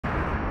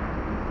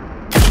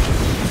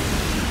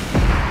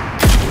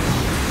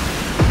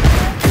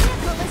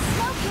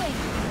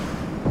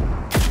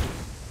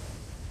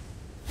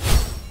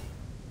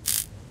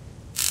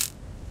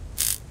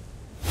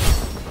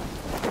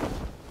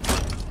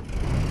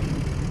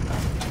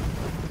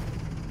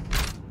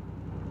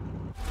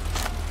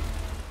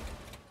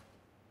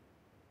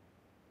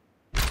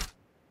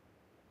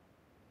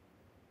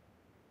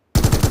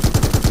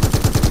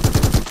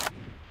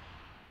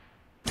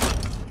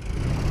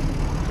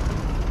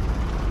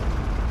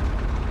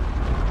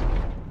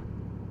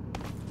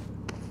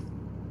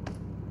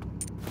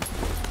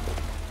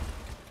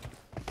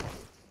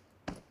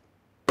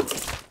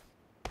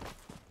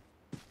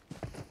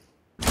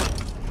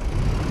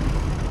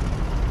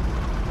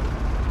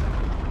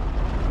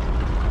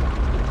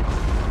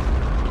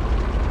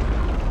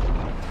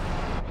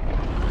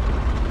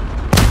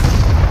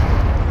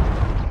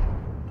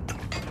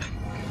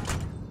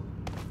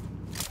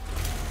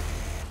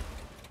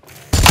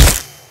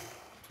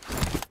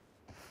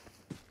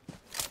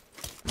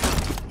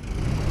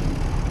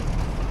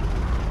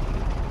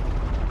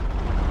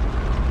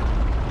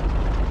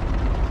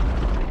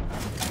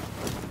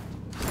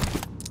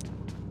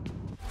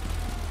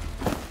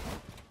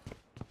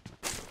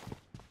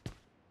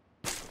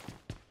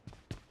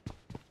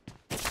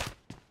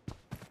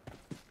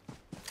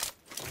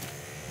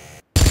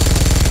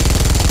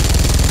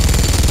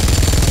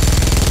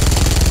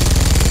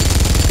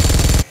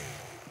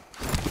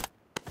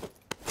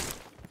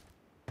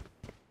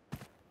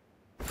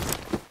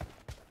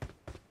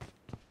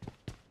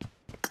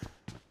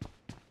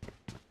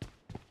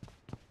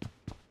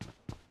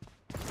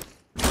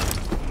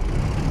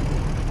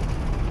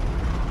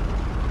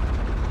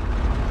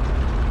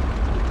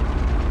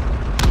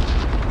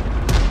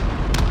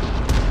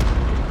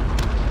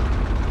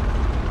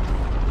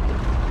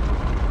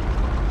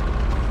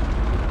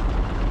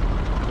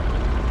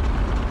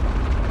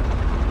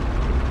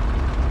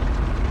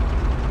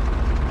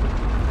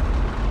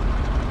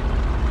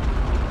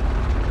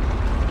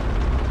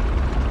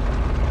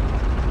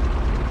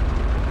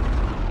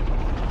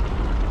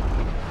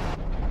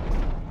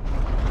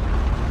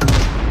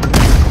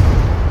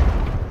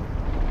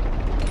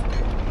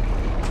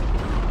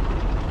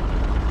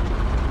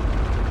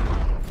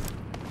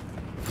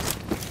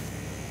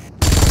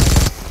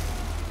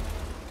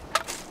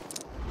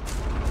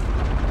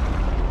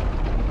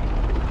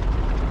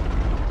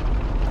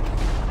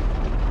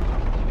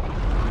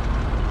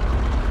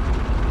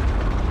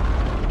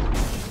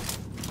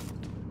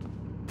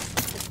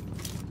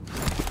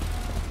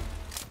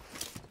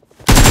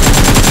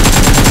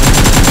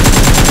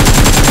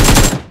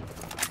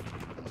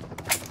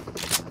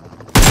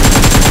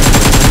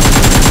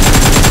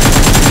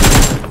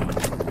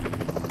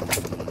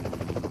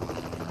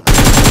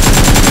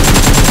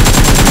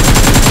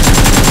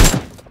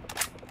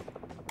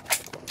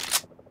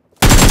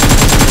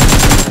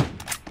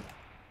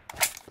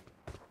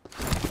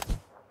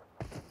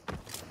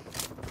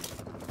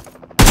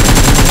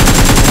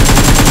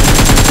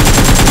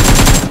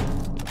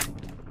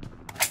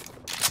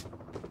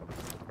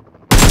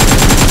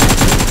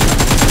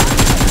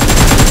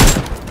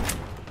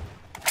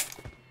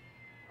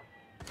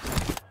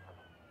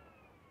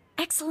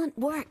Excellent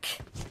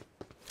work.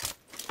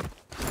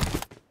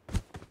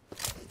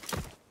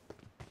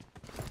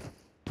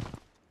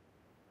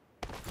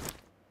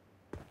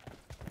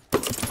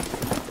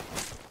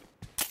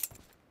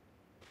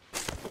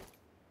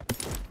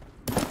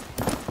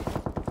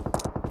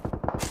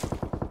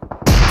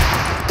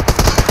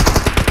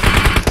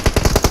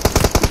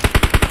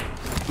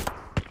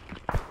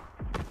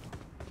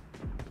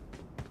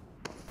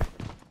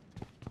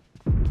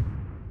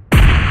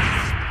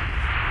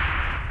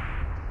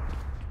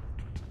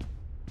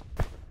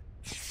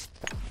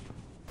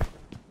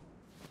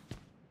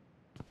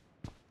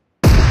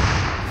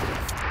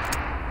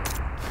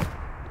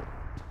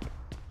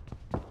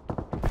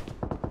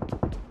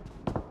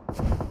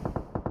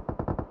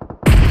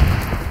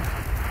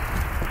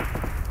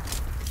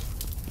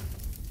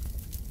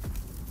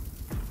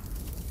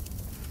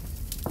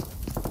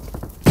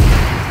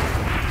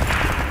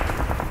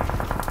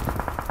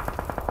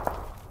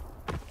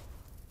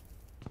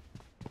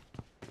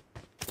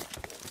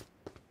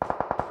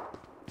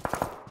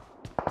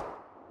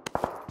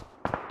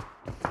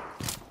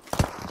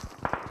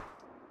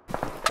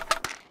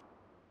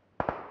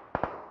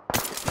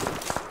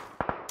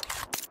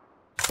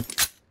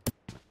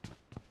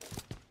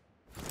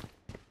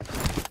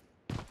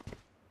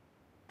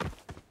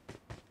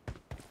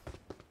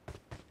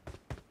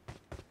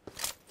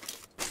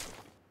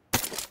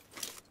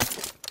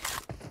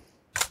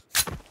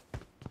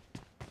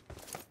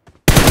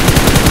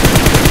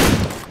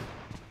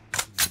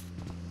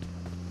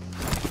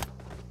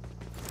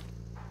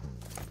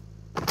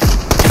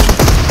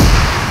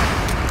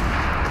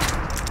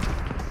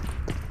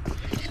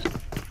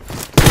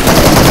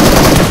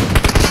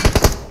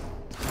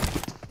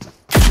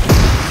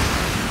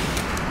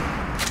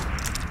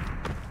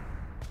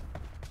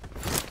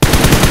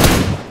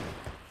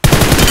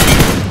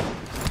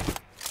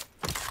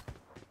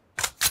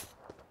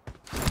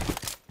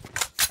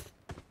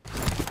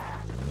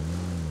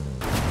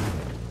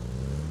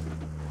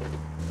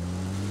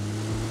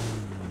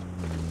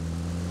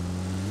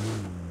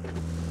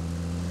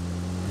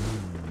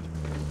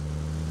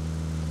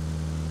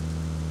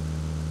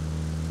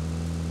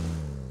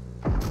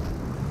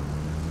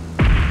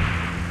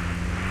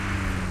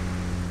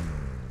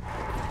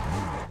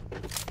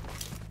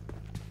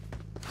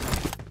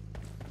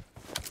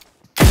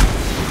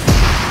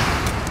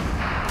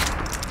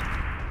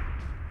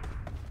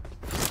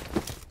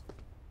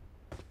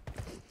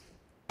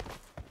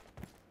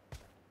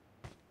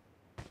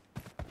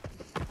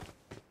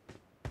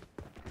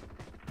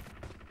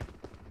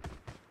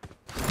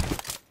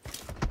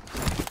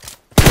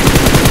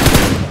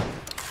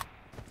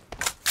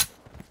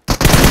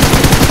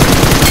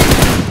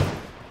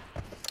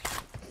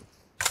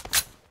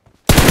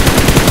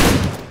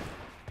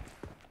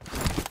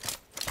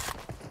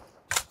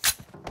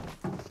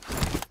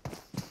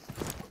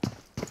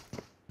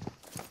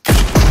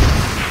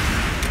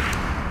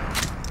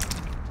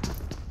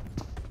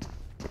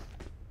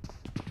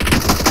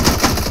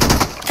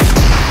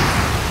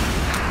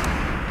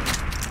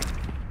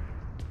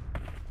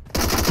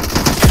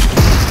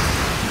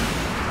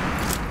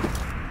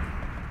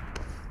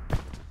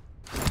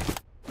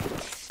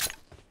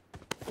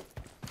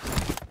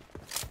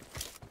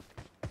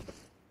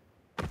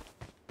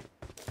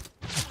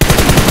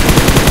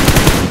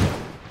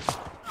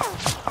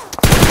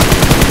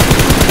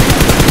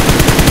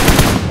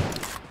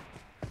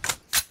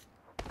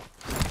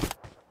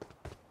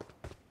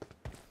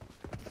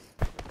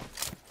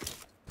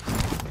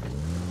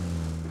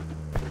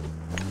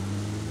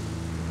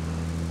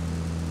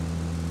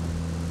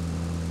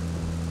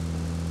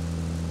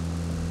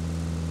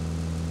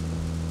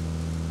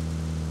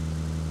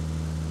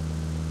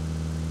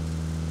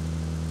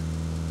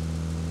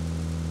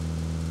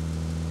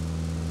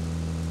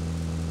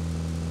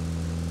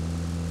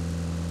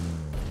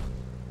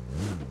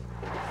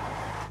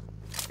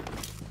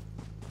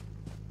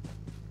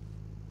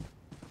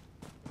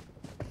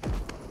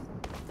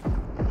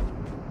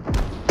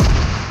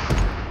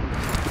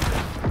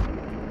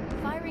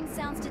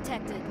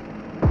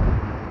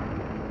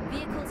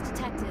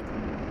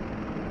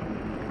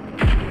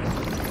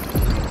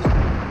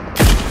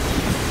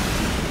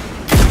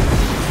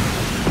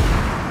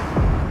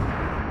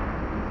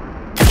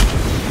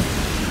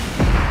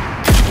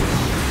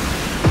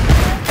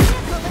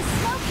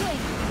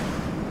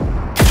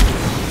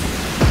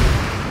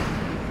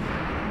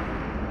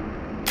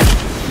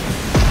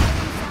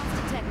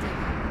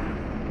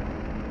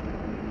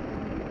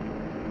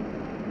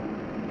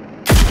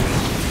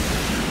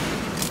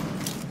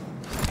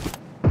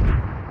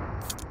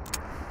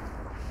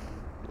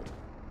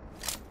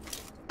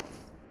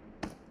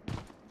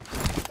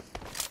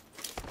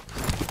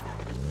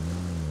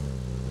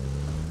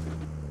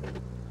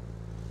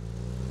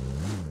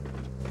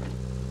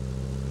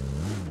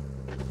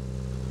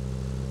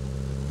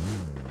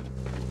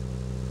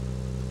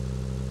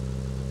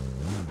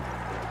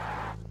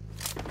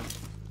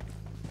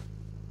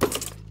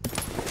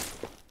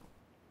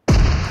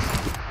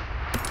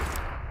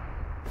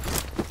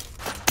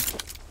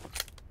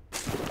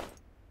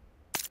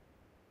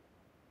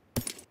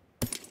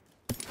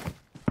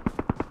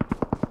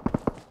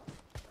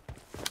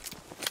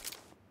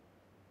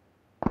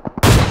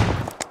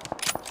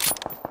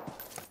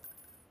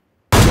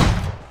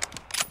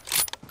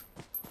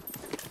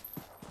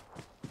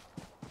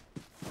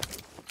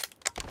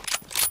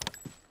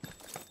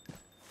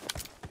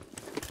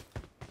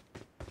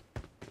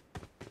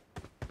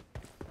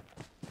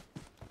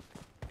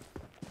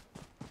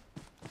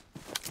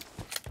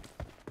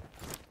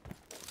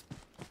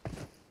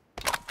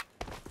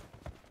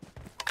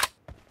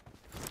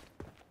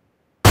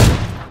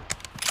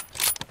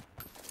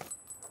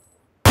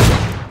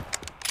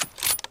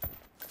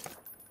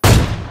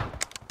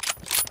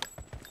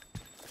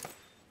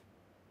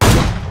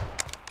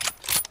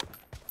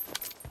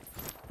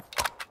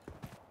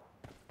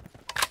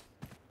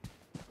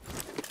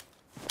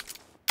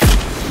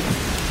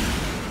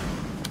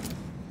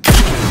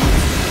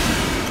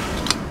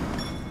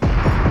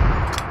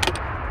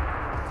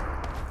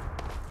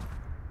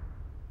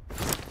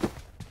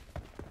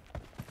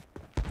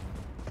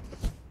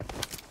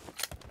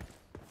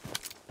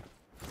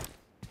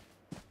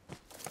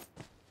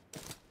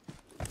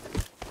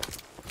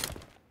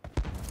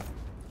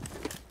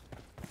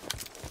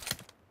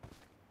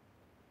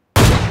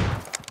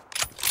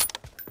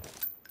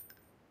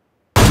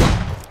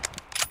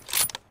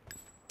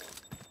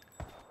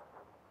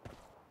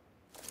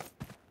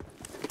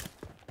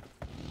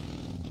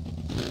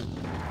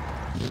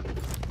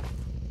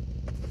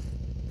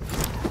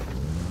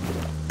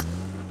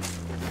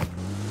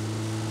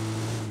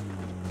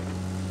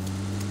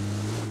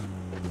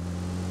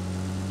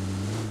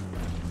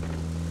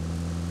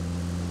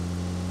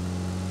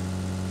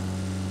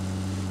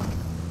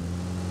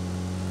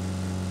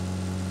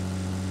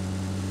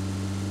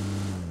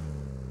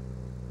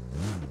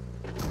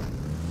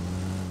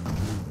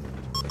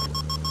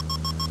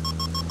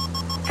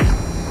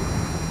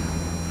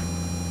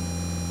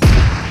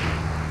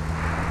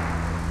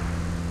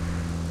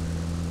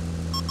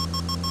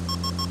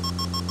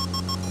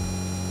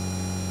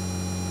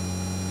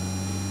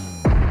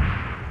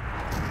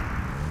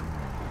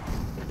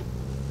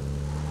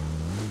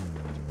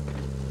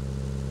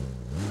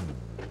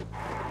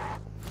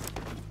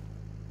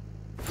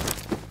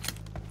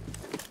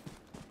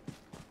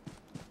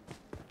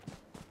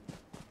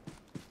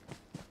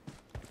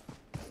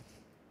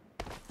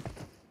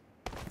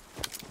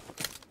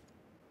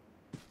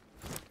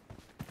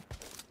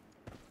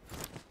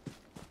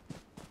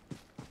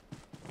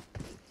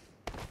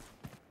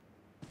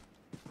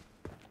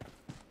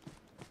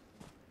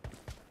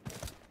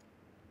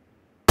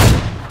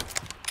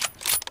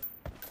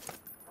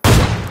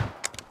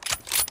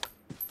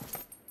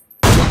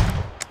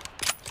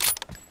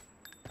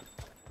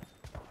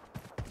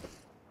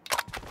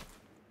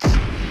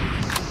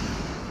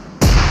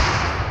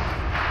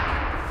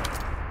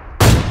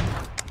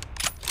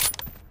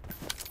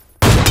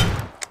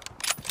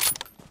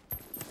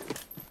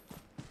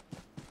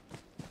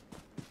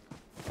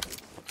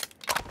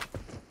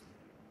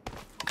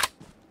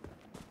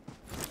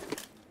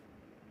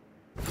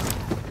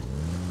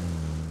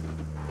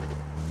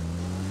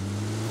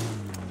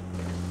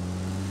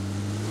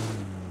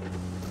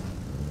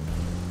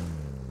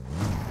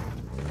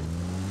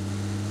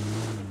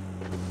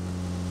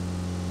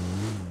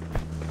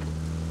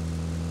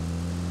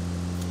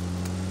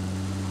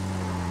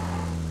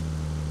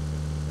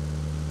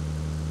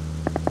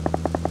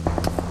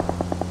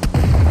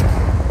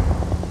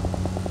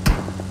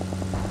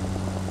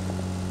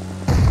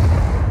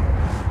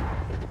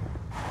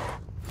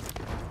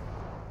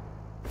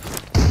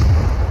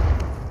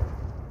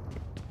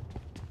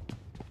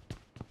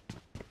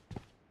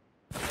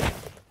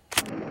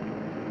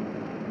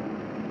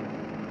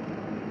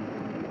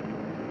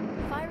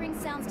 Firing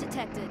sounds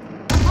detected.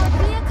 Our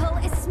vehicle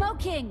is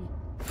smoking.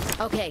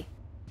 Okay.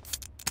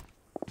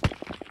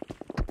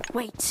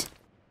 Wait.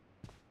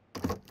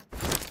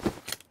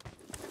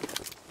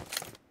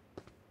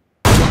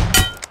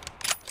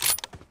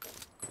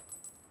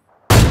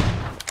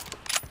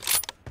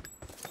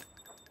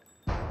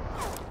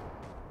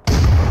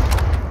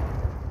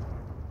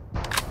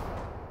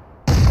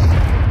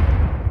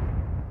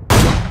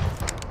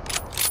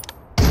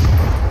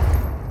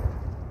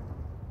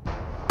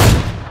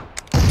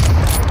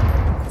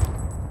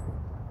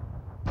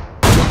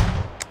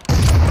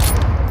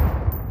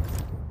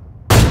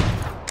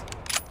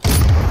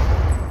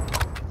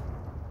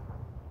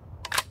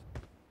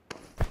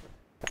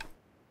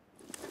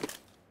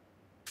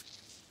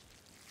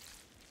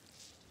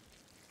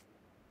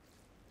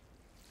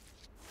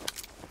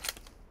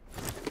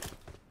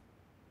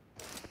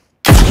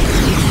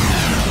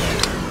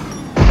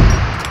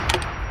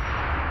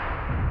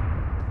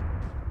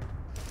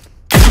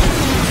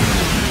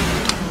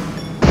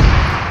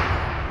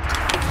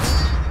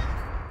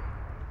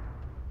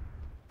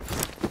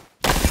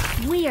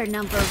 We are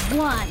number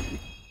one.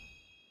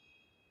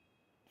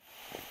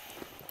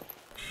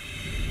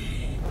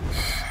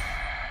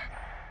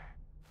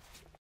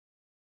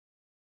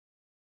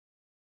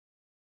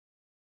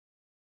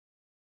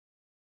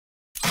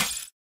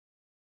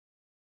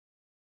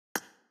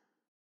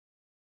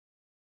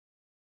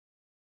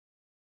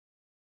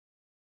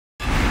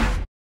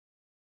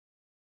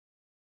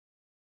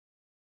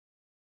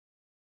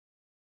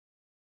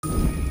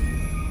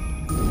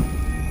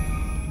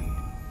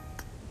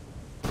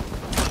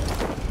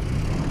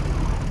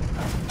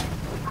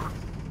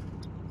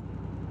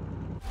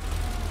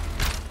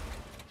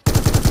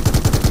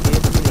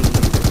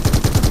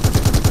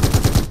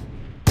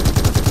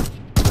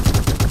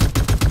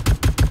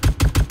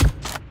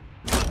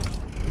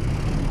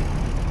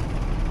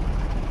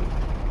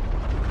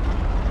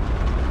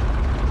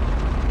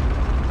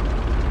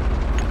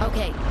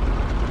 Okay.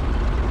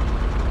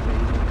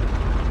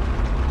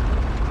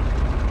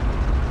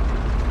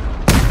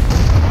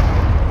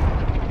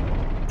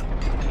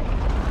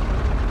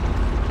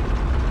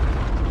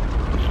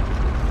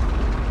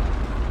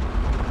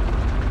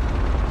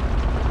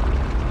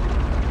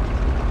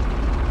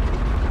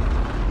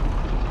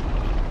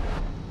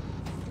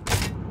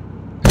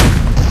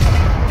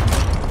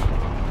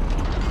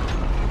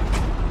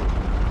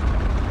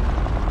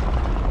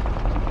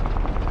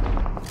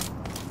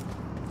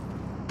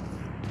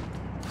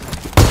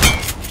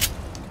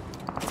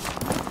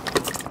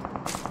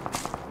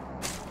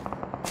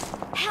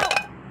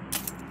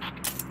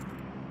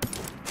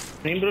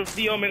 नहीं bro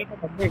दियो मेरे को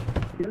बंदे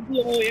जल्दी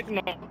आओ एक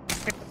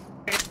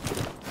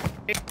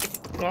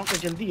नॉक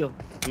जल्दी आओ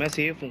मैं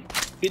सेफ हूं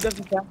इधर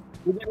से क्या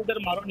इधर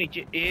मारो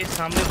नीचे ए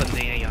सामने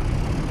बंदे हैं यहां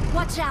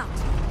वॉच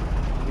आउट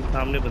ये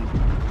सामने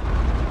बंदे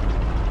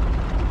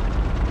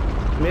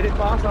मेरे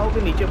पास आओ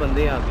के नीचे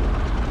बंदे हैं आगे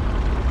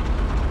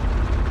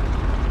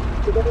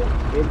इधर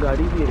एक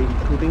गाड़ी भी है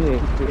शूटिंग है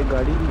एक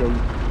गाड़ी भी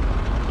आई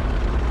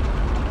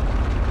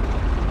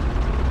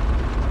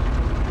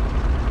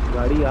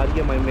गाड़ी आ रही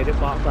है मेरे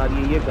पास आ रही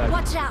है ये गाड़ी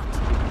वॉच आउट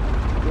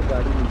ये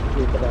गाड़ी नीचे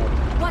से ऊपर आ रही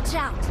है वॉच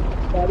आउट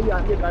गाड़ी आ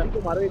रही है गाड़ी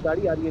को मारो ये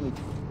गाड़ी आ रही है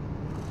नीचे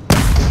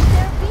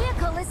Their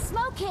vehicle is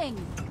smoking.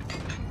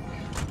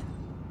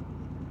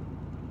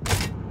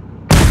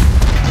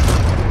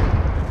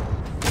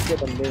 नीचे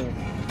बंदे हैं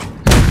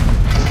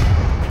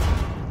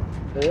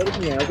और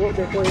भी है वो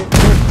देखो एक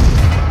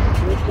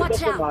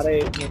को मारा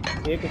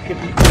एक उसके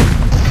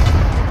पीछे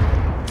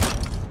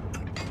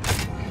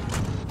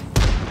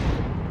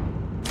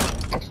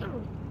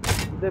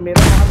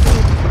मेरा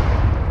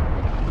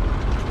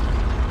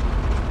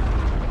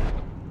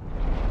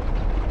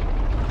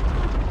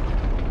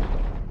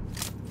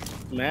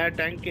मैं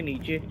टैंक के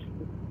नीचे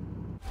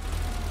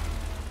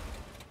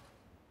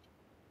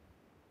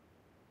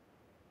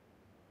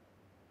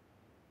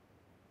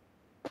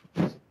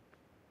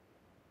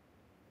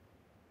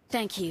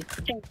Thank you.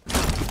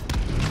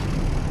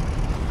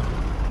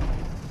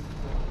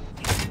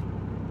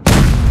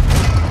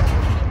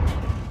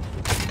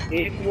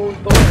 एक वो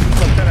तो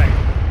हेलीकॉप्टर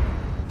आए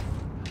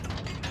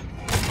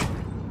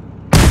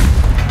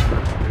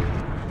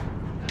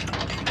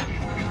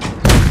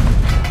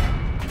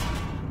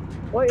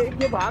वो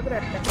एक ये भाग रहा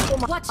है तो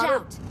मारो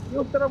ये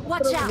उस तरफ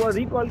वो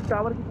रिकॉल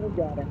टावर की तरफ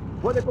जा रहा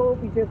है वो देखो वो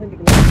पीछे से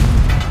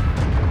निकला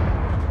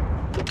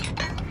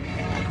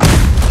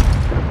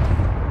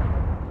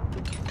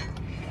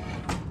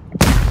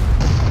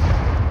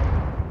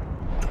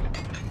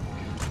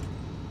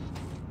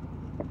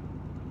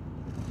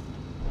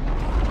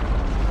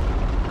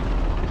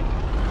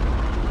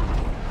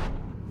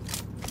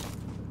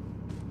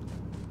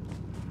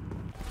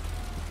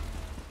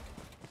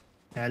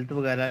हेल्थ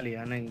वगैरह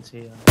लिया ना इनसे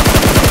यार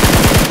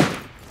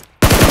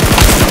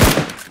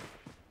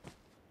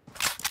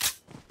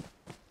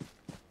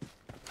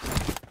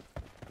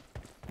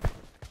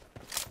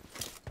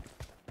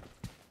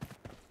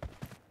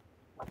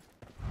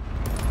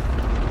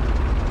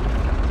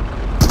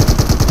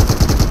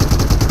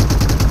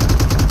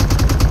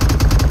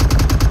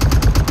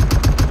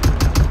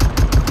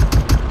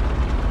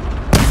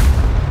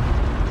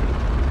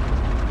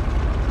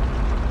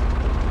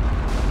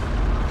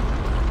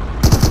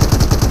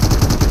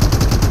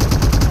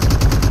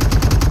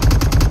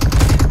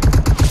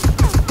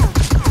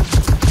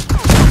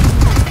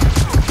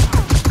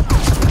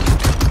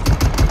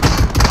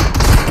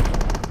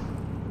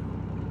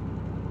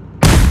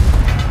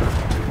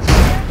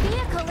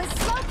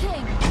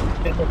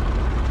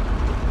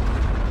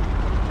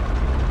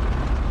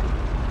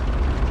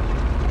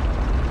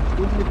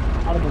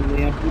चार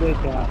बंदे हैं, पूरे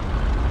चार।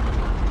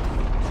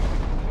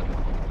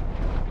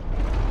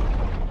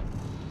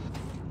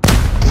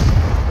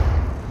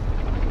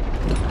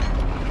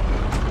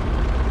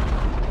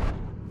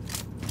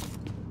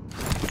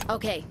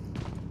 Okay.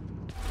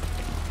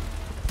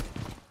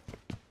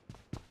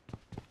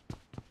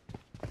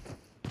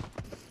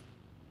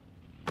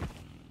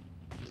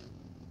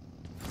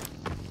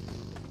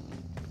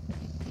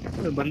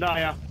 बंदा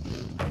आया।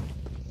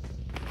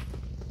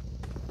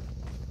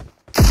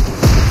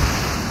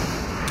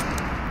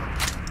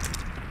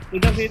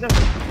 इधर से इधर।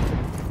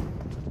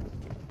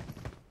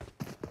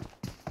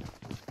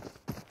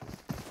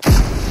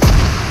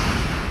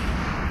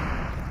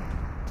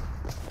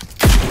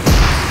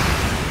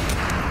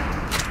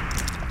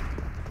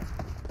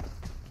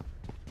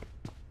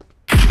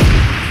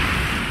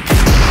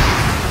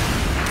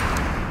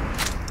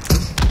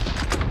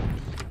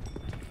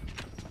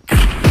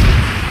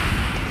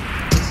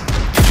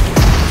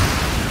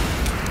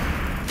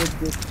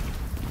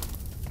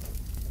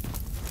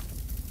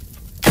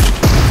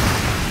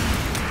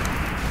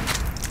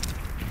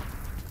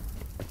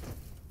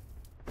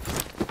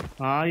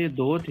 हाँ ये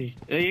दो थे,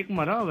 एक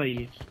मरा हुआ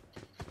ये।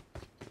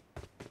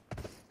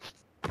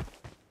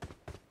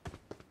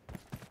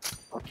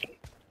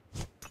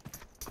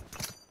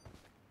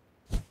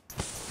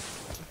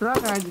 दूसरा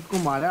कहाँ है जिसको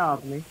मारा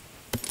आपने?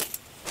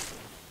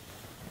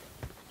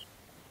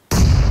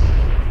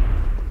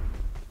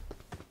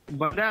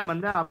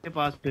 बंदा है आपके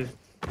पास फिर।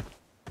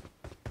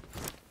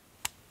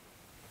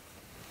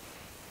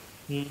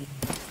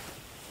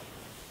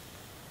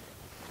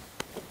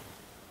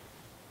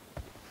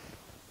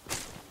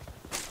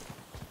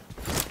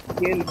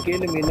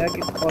 केल मिला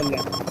कि कॉल है?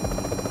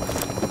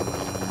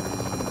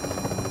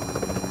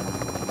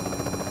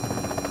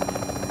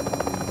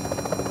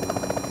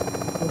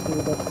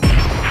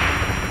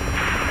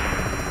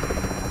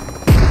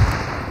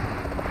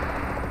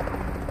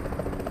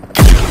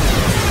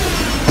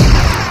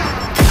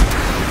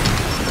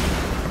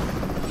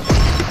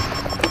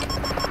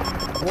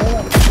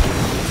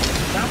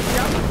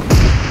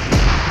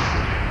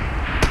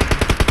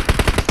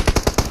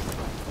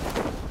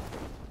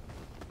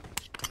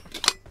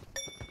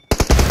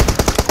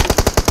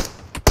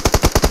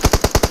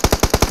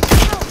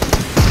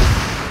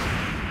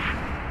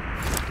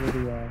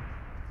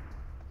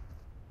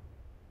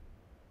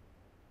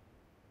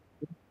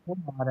 वो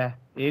मारा है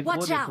एक, वो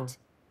Watch देखो। out.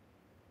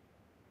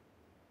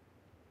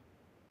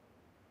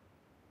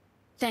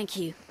 Thank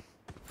you.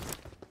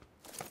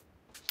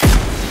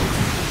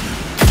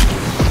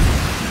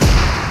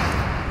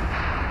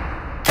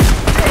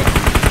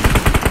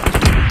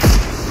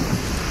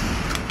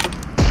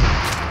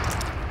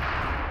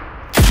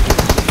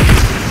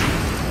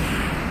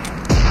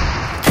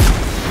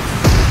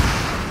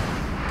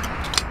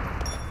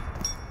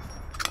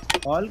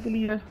 All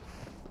clear.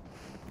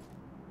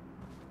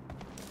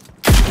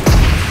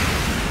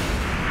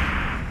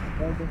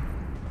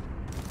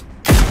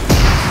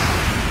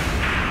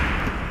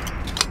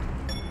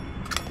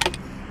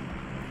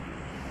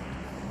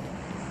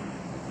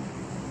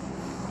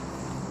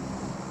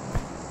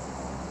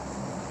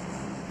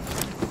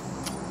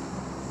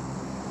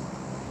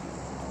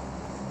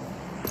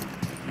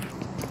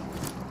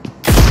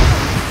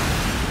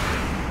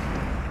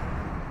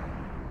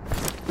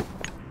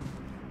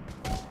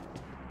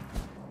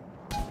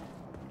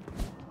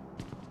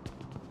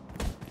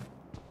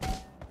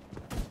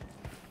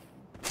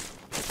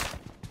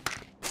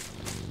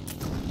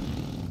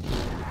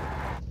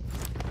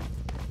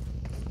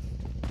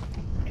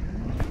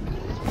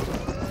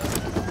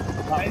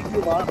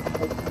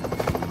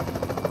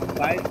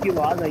 Guys की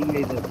आवाज आई है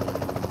इधर।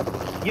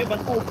 ये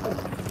बंदा ऊपर,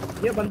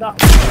 ये बंदा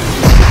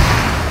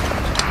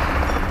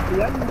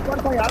यार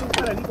ऊपर था यार,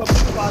 ऊपर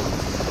हेलीकॉप्टर के पास।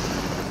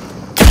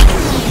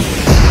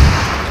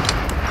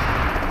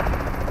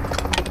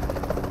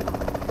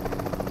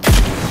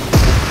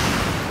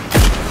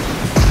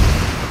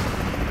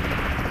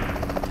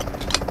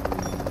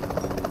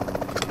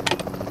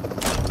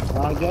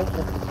 आ जाओ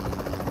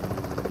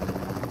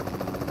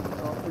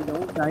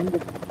टाइम।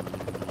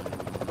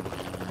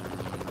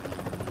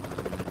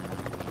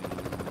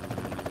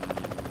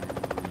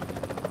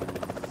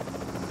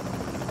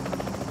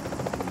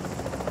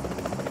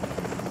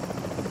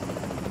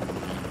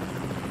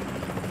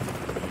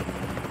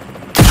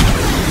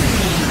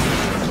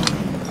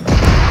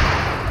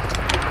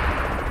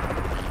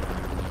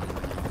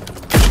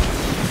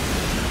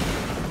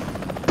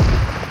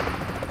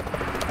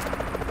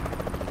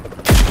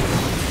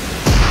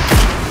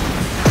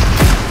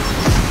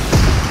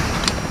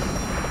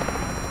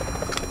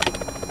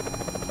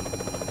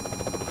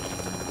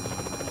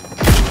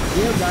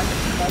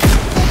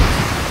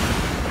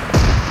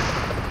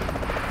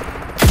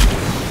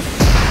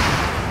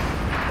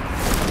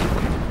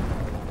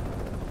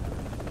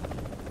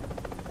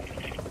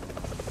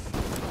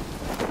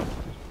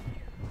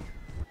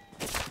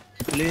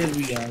 प्लेयर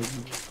भी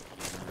आएगी।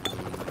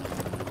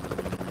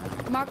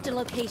 Marked a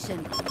location.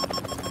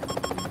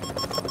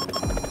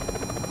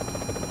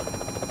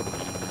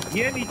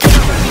 ये नीचे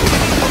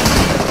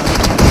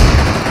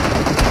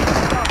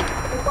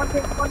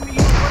Vehicle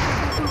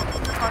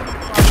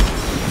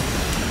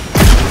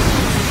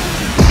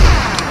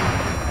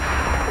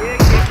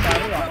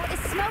is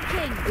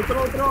smoking.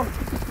 उतरो उतरो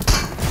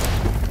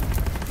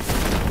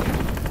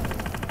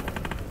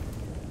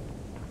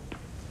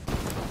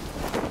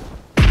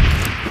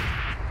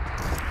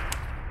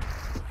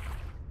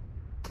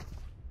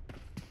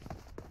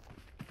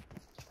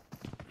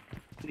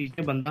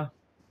नीचे बंदा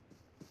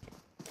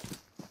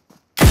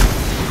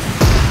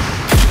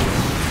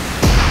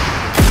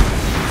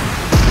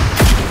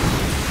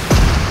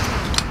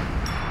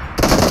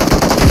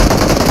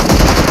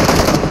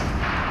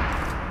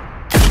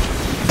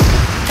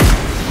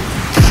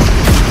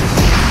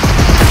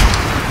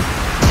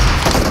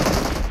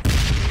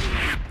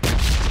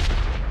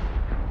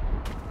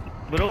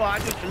ब्रो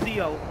आज जल्दी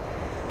आओ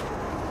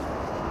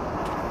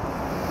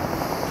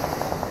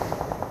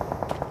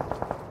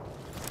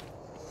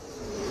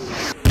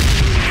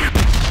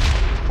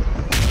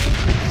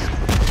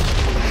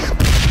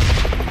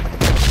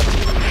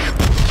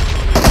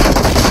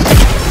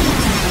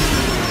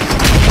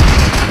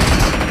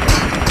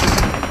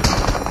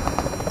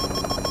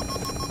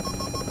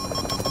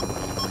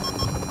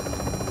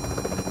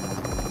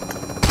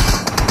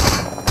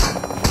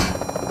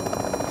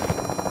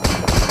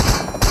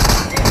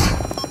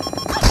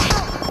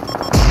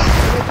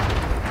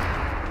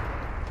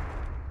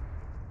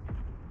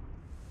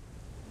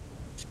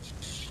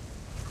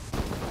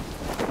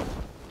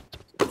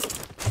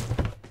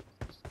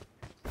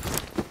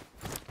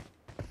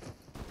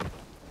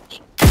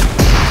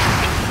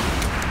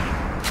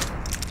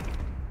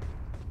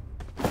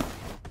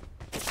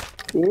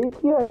एक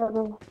ही आया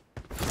था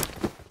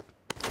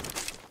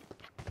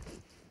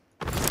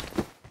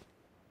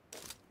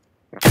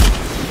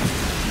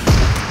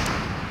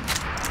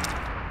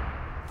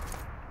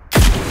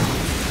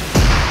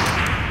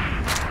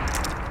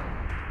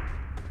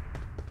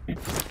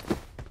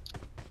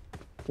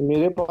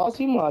मेरे पास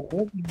ही मारते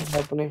हैं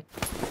अपने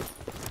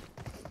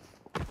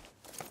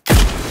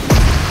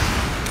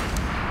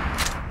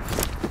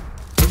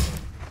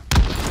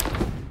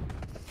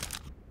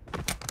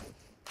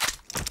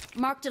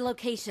Marked a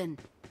location.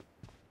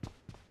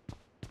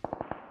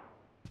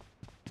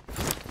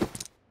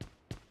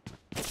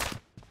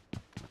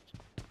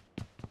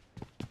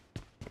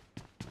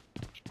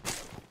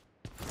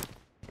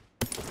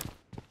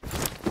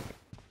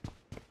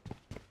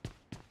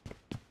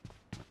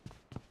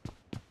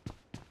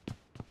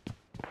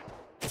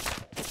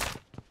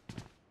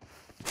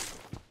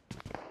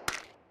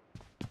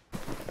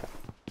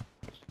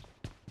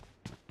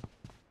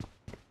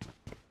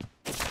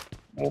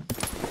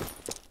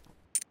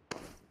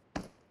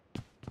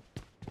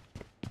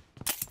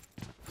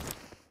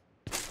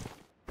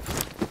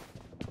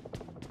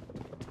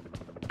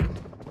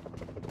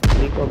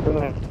 हेलीकॉप्टर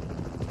है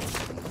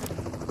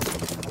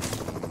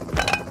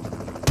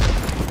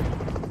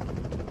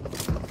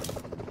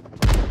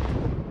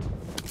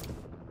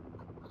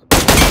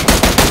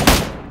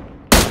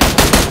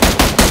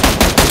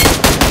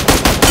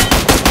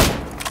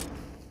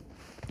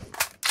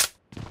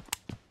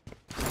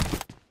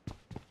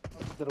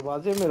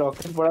दरवाजे में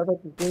रॉकेट पड़ा था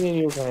किसी ने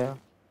नहीं उठाया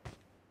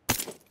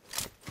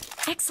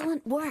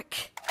Excellent work.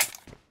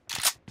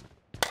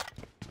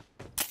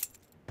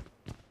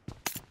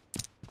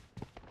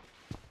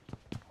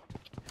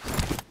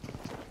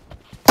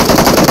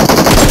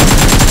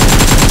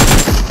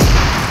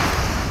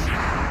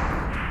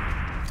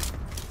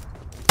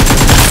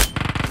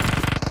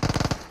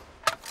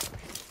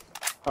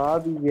 आ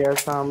भी गया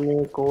सामने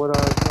एक और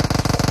आ गया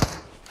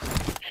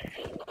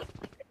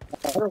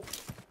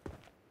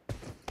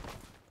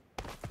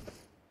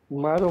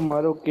मारो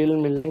मारो किल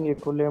मिलेंगे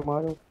खुले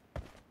मारो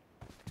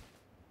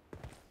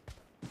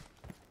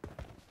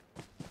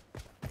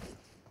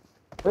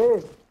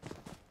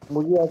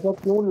मुझे ऐसा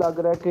क्यों लग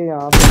रहा है कि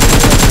यहाँ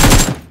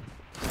पे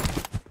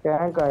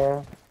टैंक आया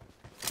है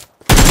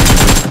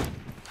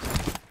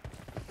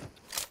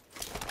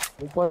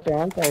ऊपर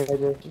टैंक आएगा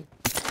जैसे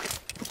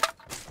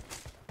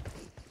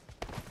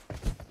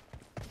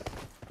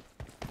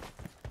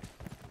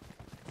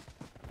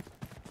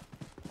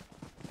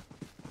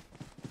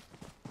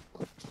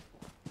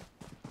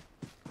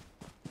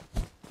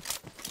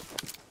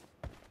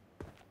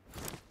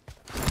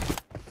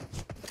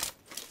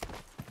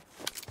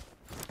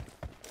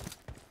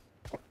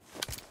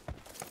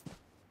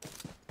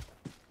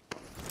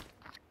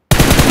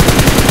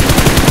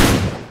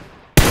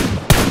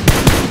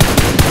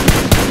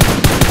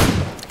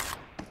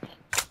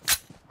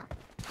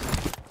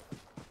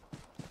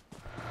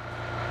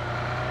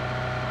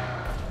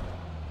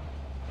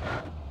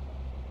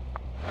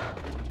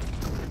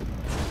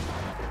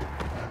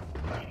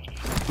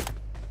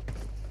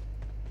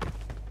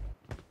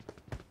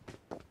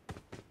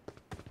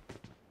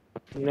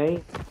नहीं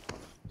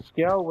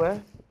क्या हुआ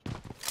है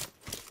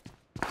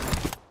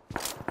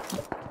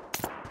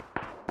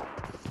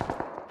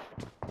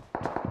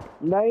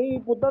नहीं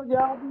उधर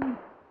जा अभी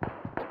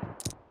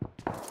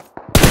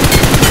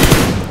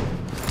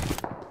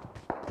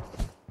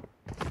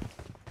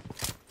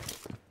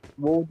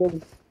वो उधर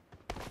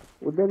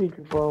उधर ही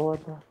छुपा हुआ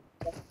था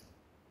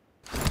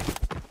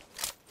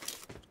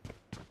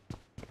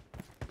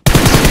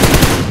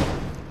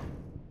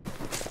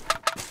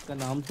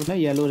इसका नाम सुना,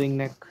 येलो रिंग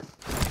नेक।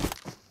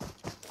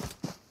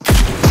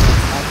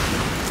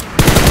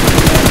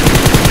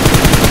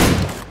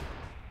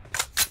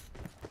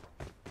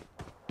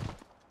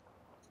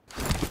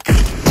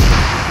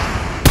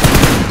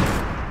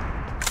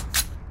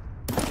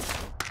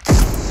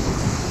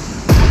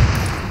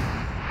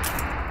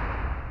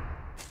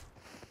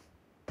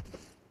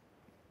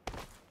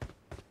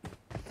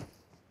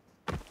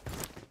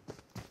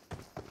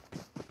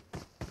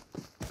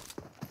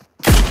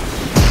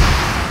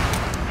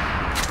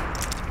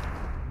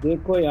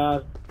 देखो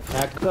यार,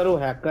 हैकर हो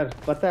हैकर,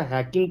 पता है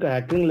हैकिंग का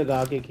हैकिंग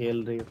लगा के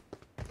खेल रहे हो।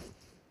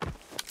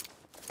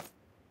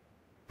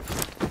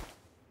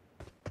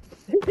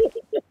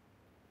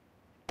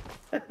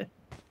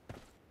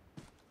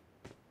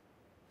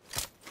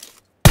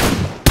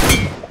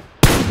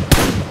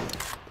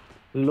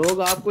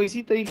 लोग आपको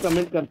इसी तरीके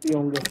कमेंट करते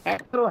होंगे,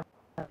 हैकर हो,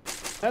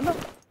 है ना।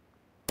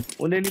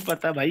 उन्हें नहीं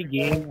पता भाई,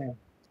 गेम है।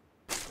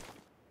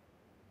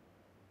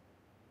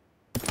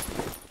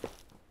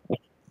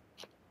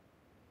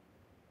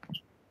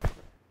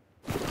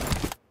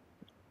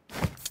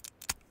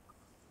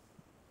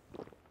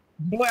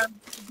 वो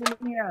M202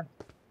 नहीं है,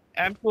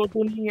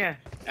 M202 नहीं है,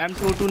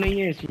 M202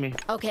 नहीं है इसमें।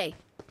 Okay.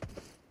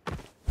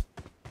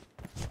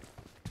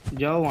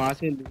 जाओ वहां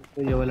से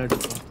लो ये वाला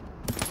डिब्बा।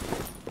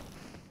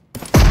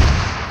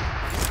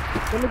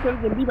 चलो चलो,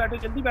 जल्दी बैठो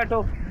जल्दी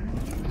बैठो।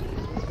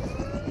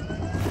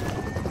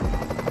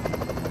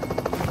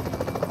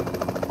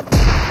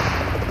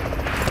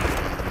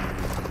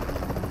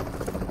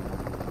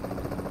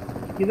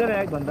 किधर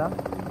है एक बंदा?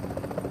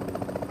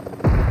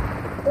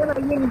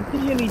 ये नीचे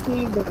ये नीचे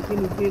ये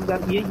नीचे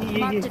Marked ये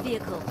a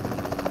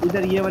vehicle.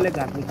 इधर ये वाले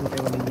घर में,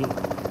 छोटे वाले ये,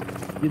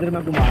 जिधर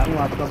मैं घुमा रहा हूँ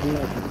आपका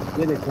मुंह,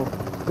 ये देखो,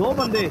 दो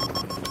बंदे।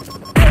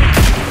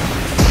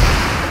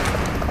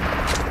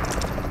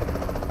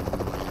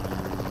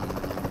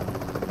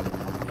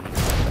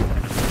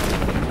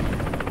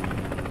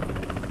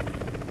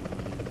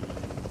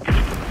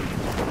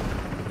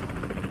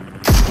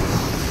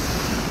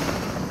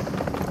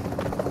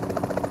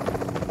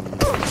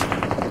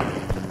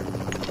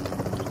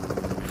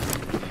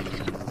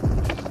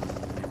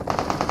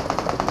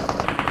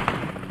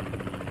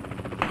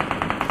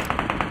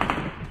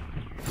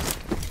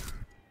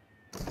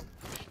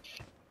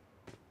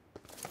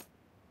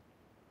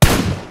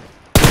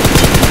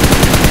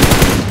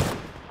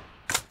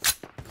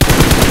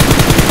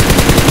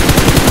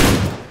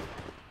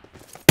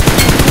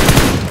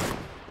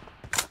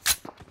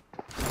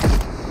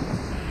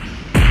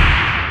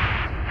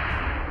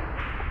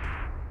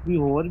 भी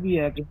और भी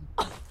है कि?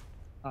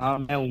 हाँ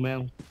मैं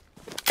हूँ।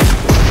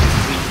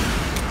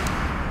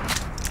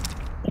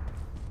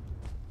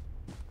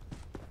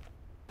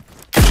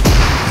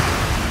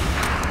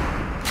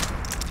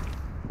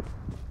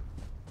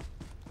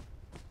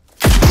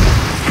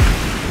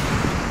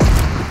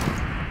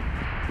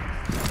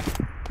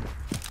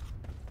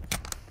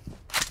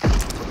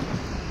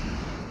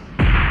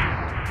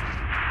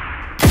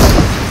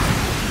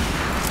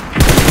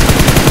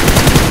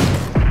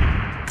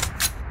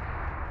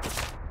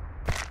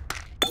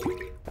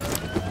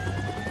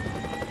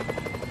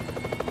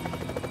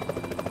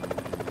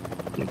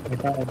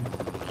 हटा।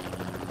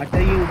 अच्छा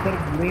ये ऊपर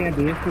बंदे हैं,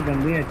 बेस पे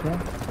बंदे हैं। अच्छा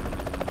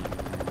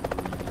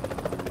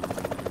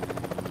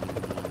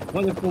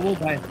वो देखो, वो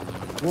भाई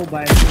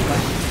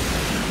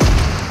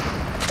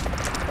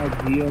और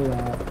जियो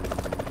यार।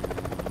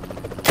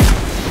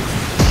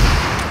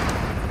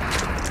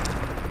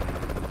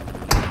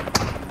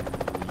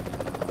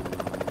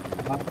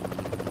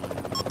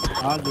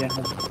 आ गया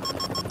है।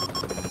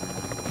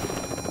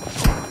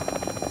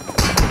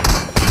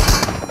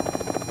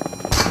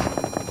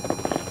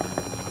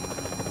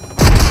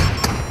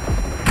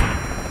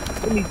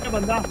 वो नीचे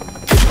बंदा,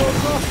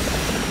 उसको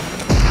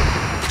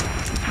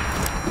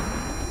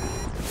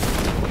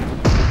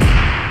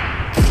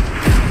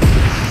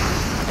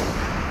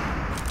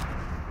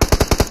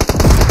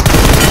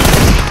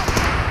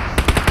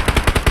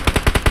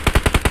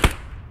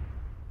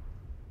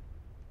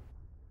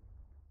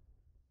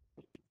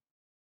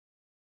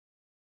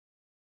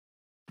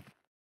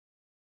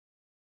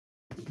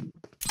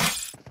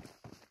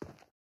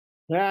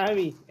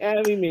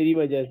है भी मेरी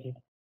वजह से।